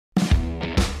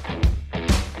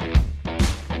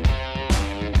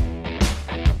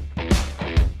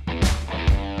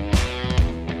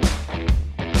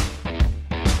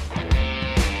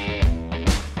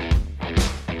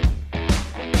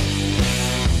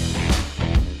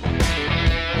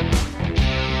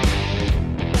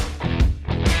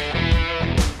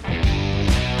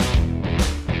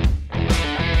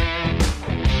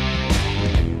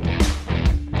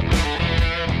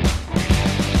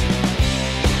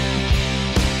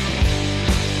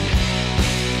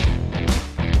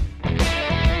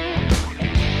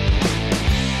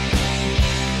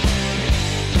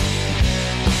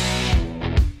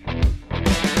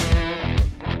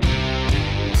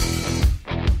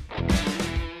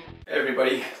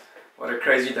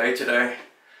crazy day today.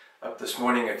 Up this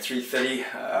morning at 3:30,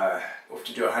 off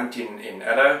to do a hunt in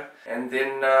Addo, and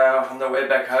then on the way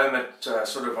back home at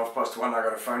sort of 1:30 I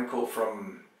got a phone call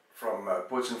from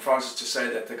Port St. Francis to say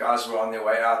that the guys were on their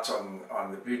way out on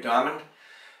the Blue Diamond,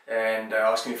 and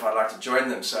asking if I'd like to join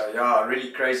them. So yeah,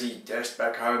 really crazy, dashed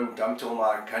back home, dumped all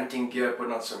my hunting gear,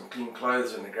 put on some clean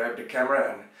clothes and grabbed a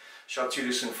camera and shot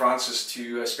to St. Francis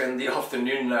to spend the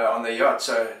afternoon on the yacht.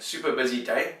 So super busy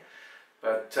day.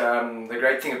 But the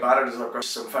great thing about it is I've got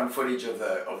some fun footage of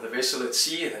the vessel at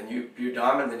sea, the new Blue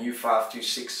Diamond, the new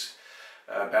 526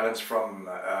 balance from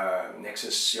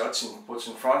Nexus Yachts in Port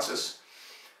St. Francis.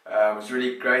 It was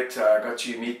really great. I got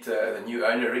to meet the new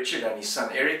owner Richard and his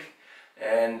son Eric,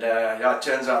 and yeah, it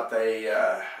turns out they're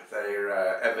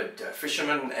avid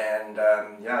fishermen, and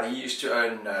yeah, he used to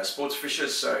own sports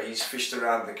fishers, so he's fished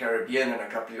around the Caribbean and a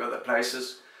couple of other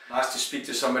places. Nice to speak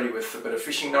to somebody with a bit of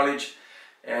fishing knowledge.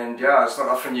 And yeah, it's not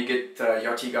often you get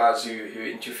yachty guys who are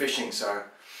into fishing. So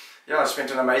yeah, I spent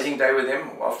an amazing day with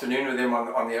them, afternoon with them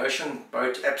on the ocean.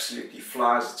 Boat absolutely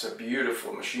flies, it's a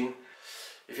beautiful machine.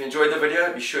 If you enjoyed the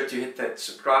video, be sure to hit that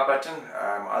subscribe button,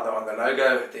 either on the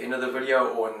logo at the end of the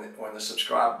video or on the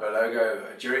subscribe logo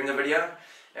during the video,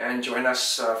 and join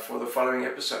us for the following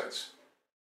episodes.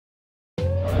 Just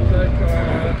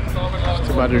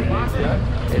about to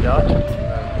head out,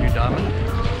 Blue Diamond.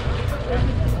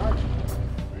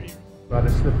 About to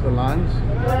slip the lines.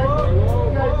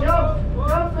 Okay,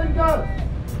 jump and go.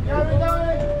 Jump and go.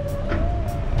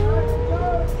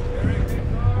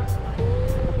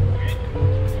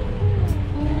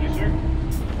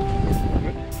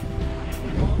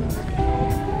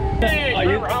 Hey,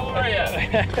 how are you?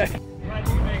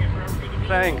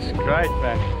 Thanks, great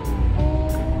man.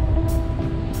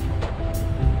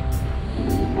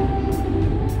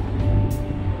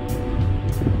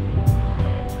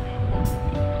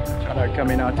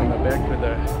 Coming out on the back with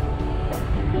the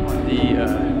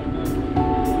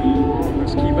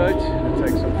ski boat and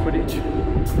take some footage.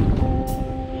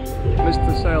 Missed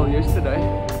the sail yesterday.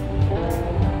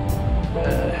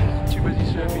 Too busy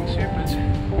surfing supers.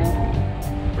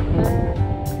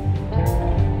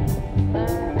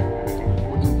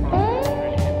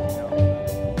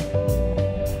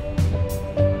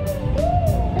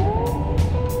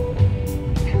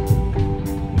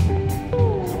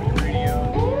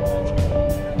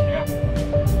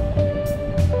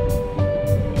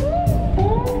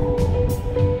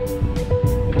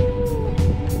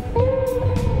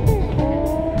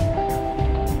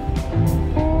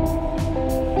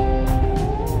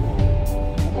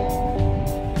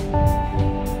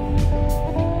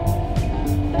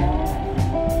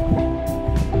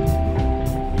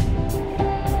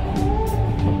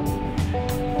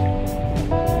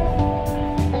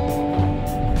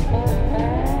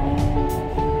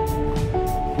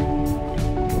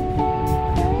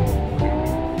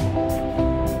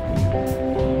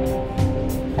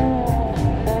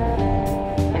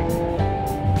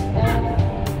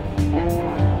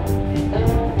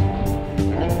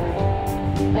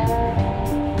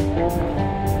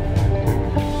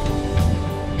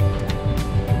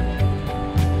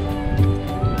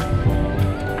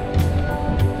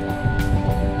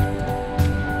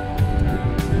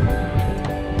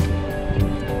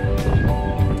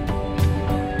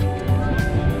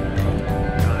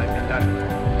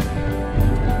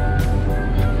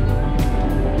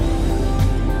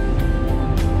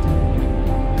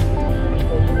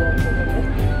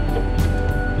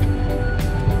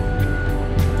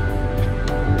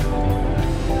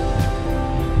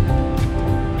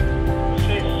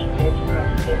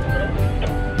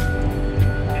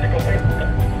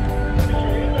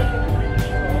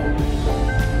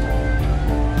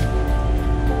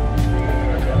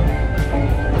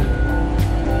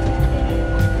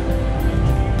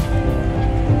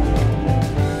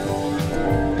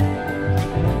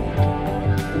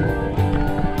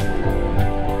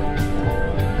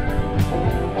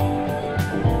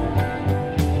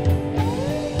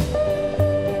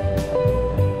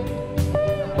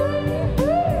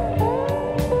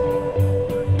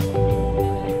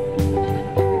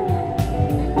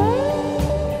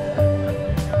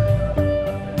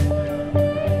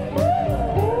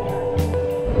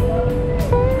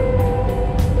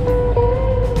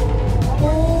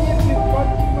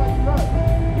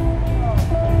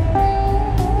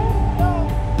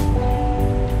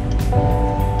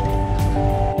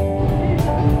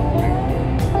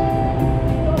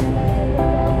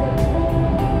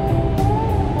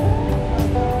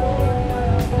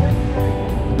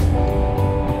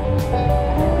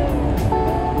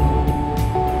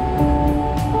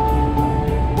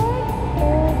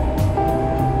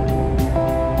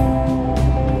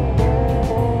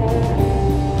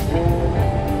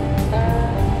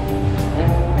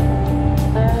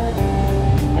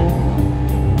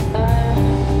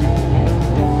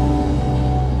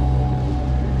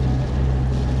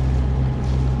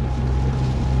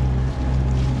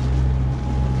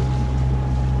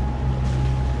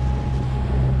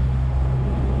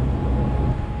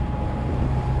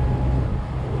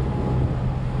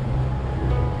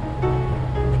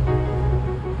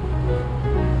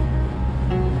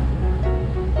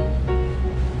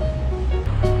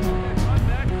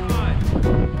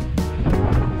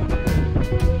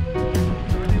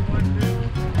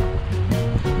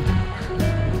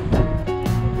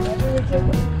 No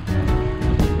wind.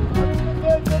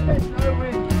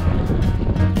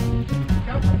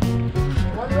 Come.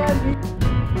 One round.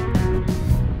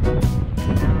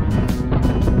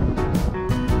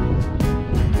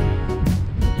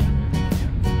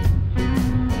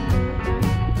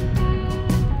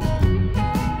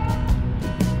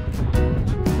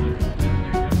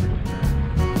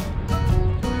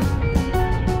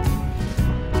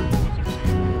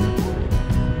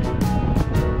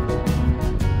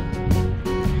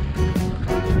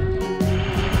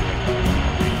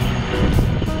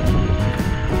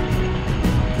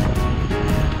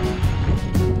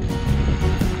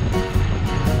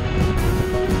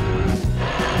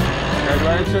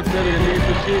 Lijntje verder in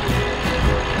ieder geval.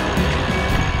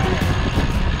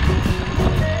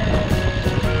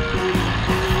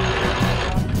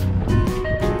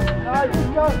 Nice,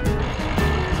 go.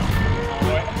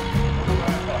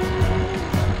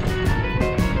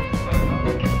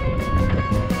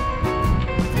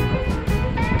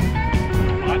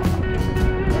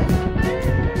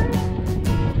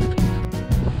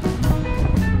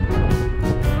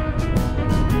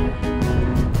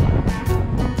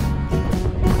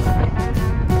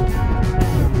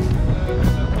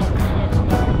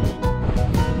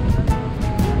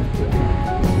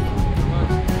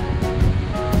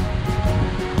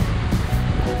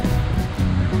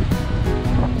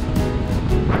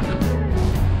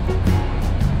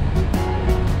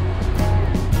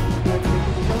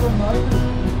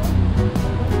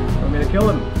 Want me to kill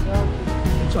him?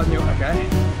 Yeah. It's on you, okay?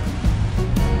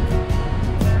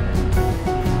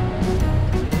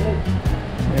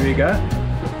 There we go.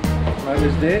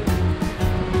 Rover's dead.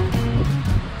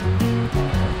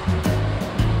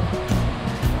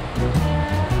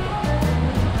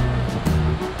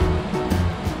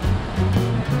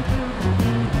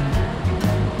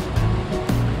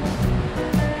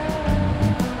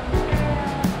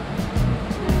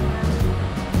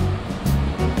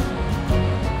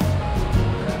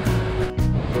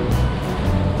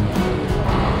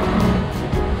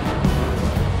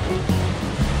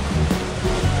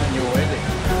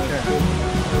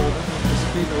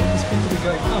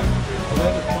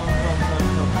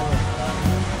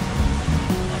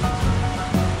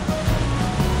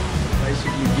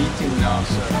 Basically beating now,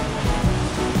 so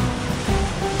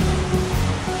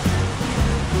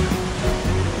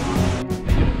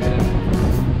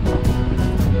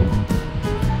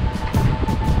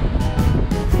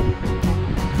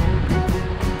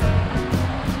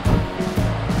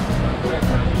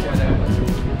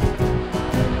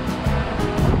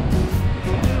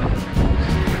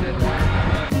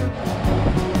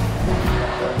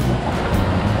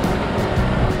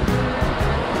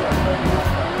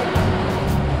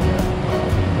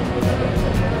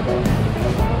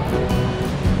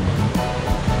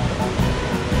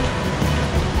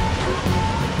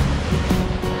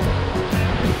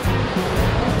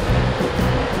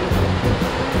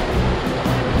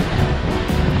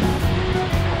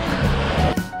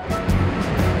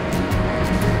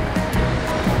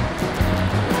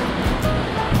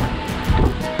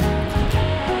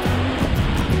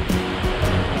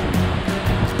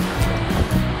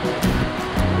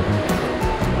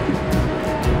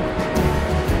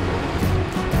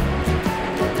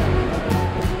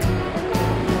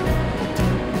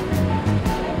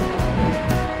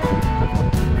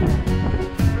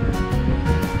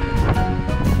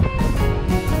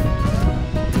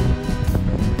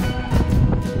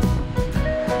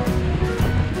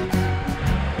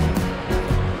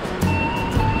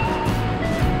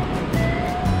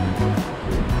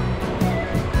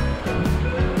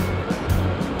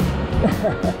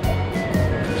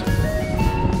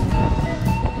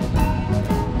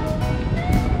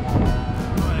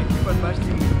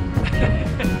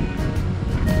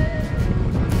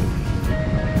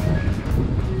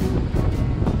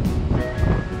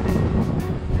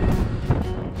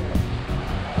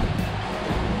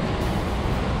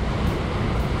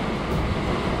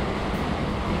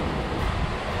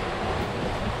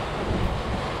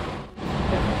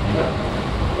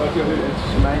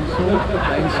it's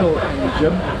mainsail and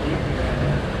jib.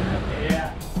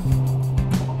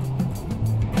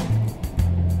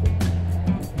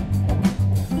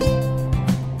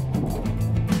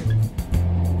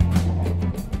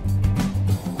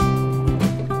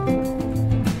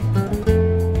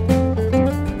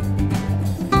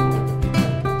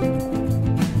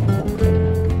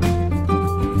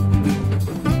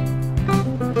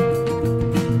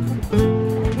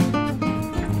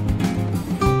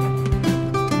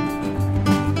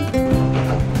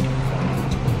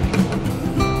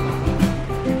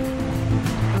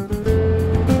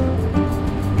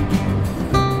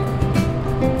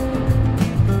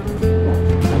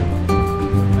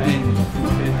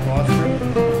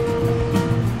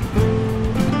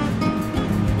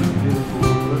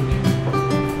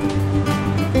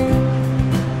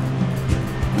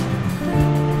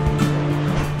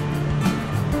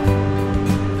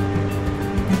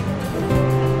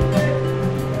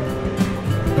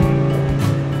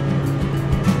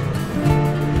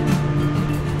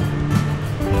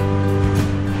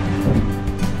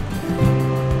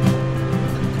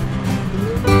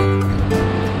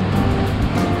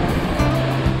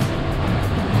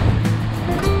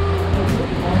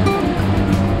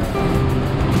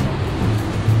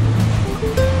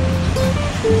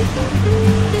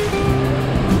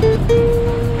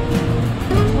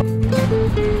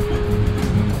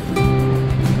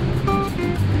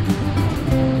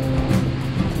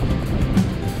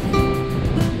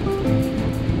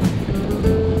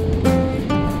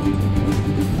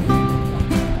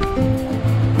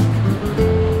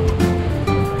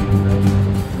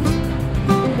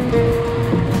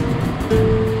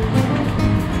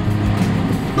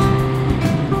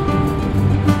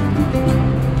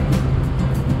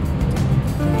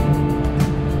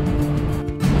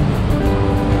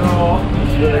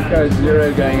 Echo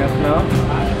 0 going up now.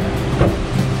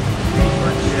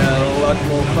 Yeah, a lot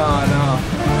more power now.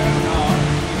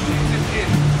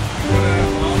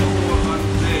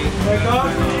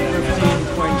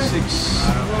 15.6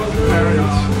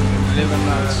 current, 11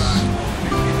 knots,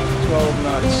 12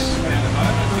 knots,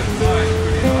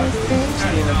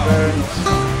 16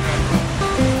 apparent.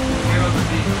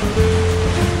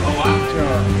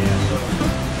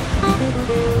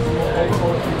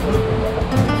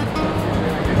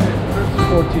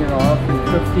 14 and a half and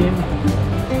 15.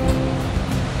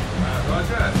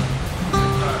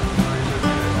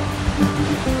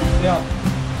 Yeah.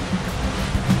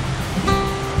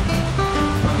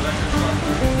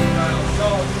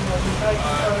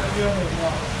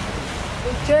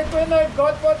 Check when they've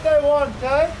got what they want,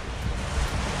 eh?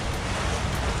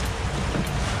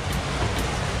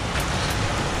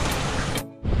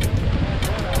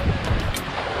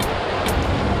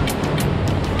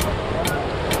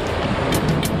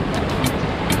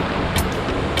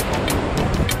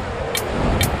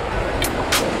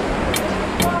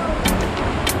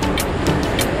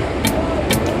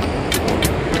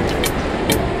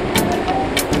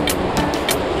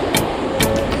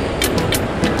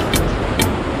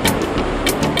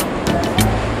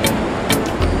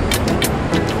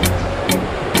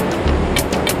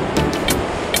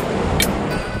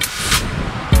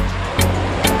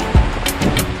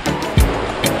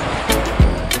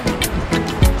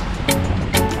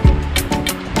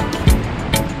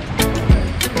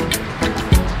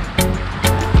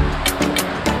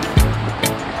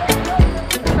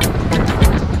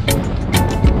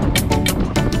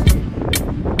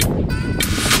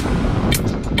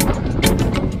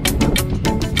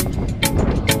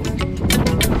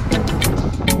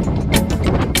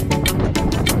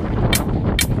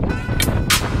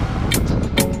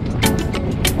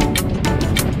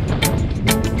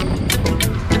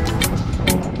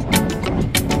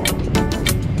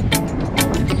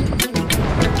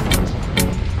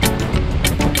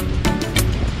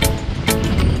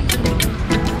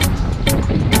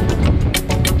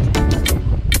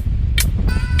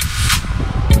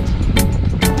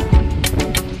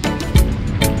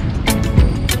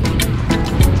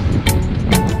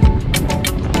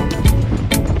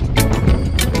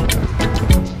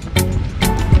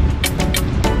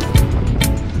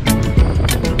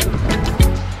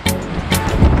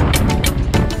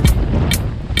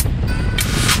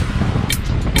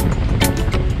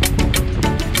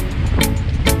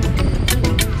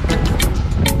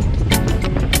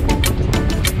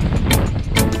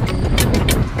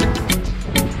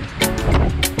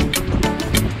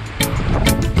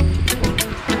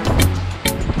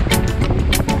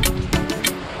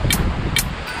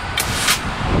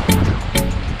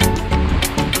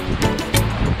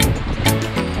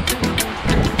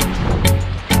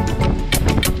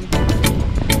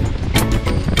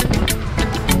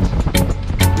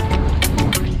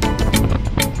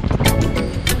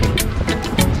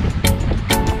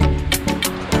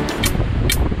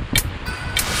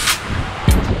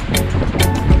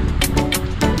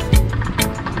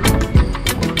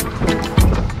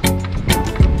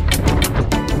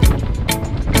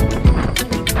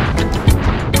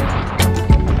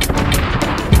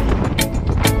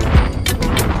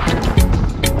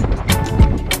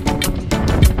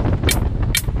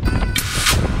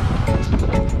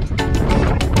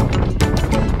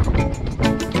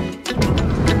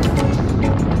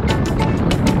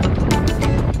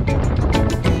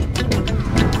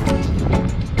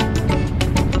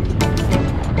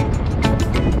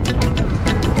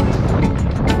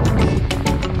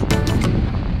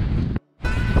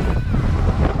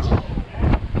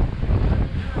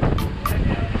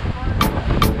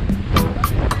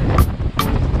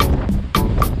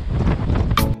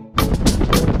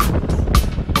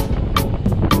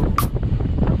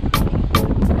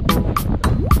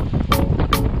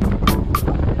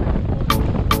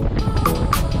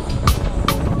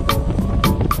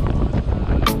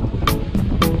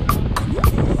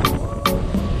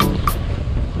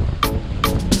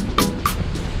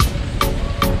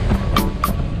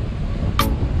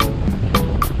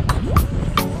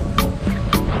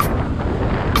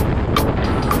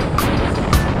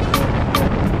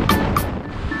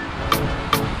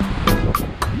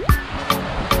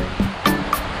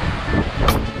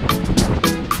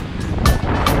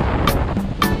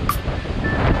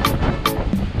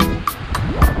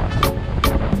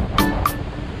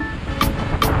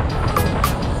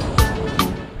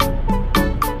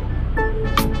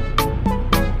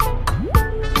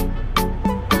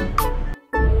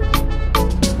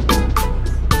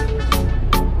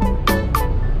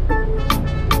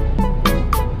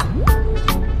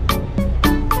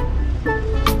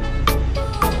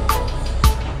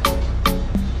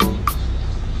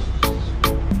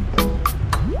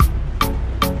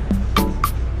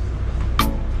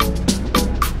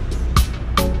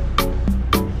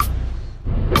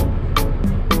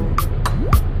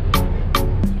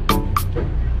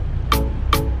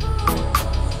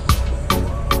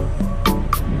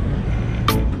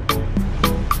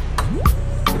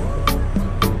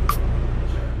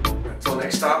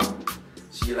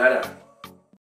 See you later.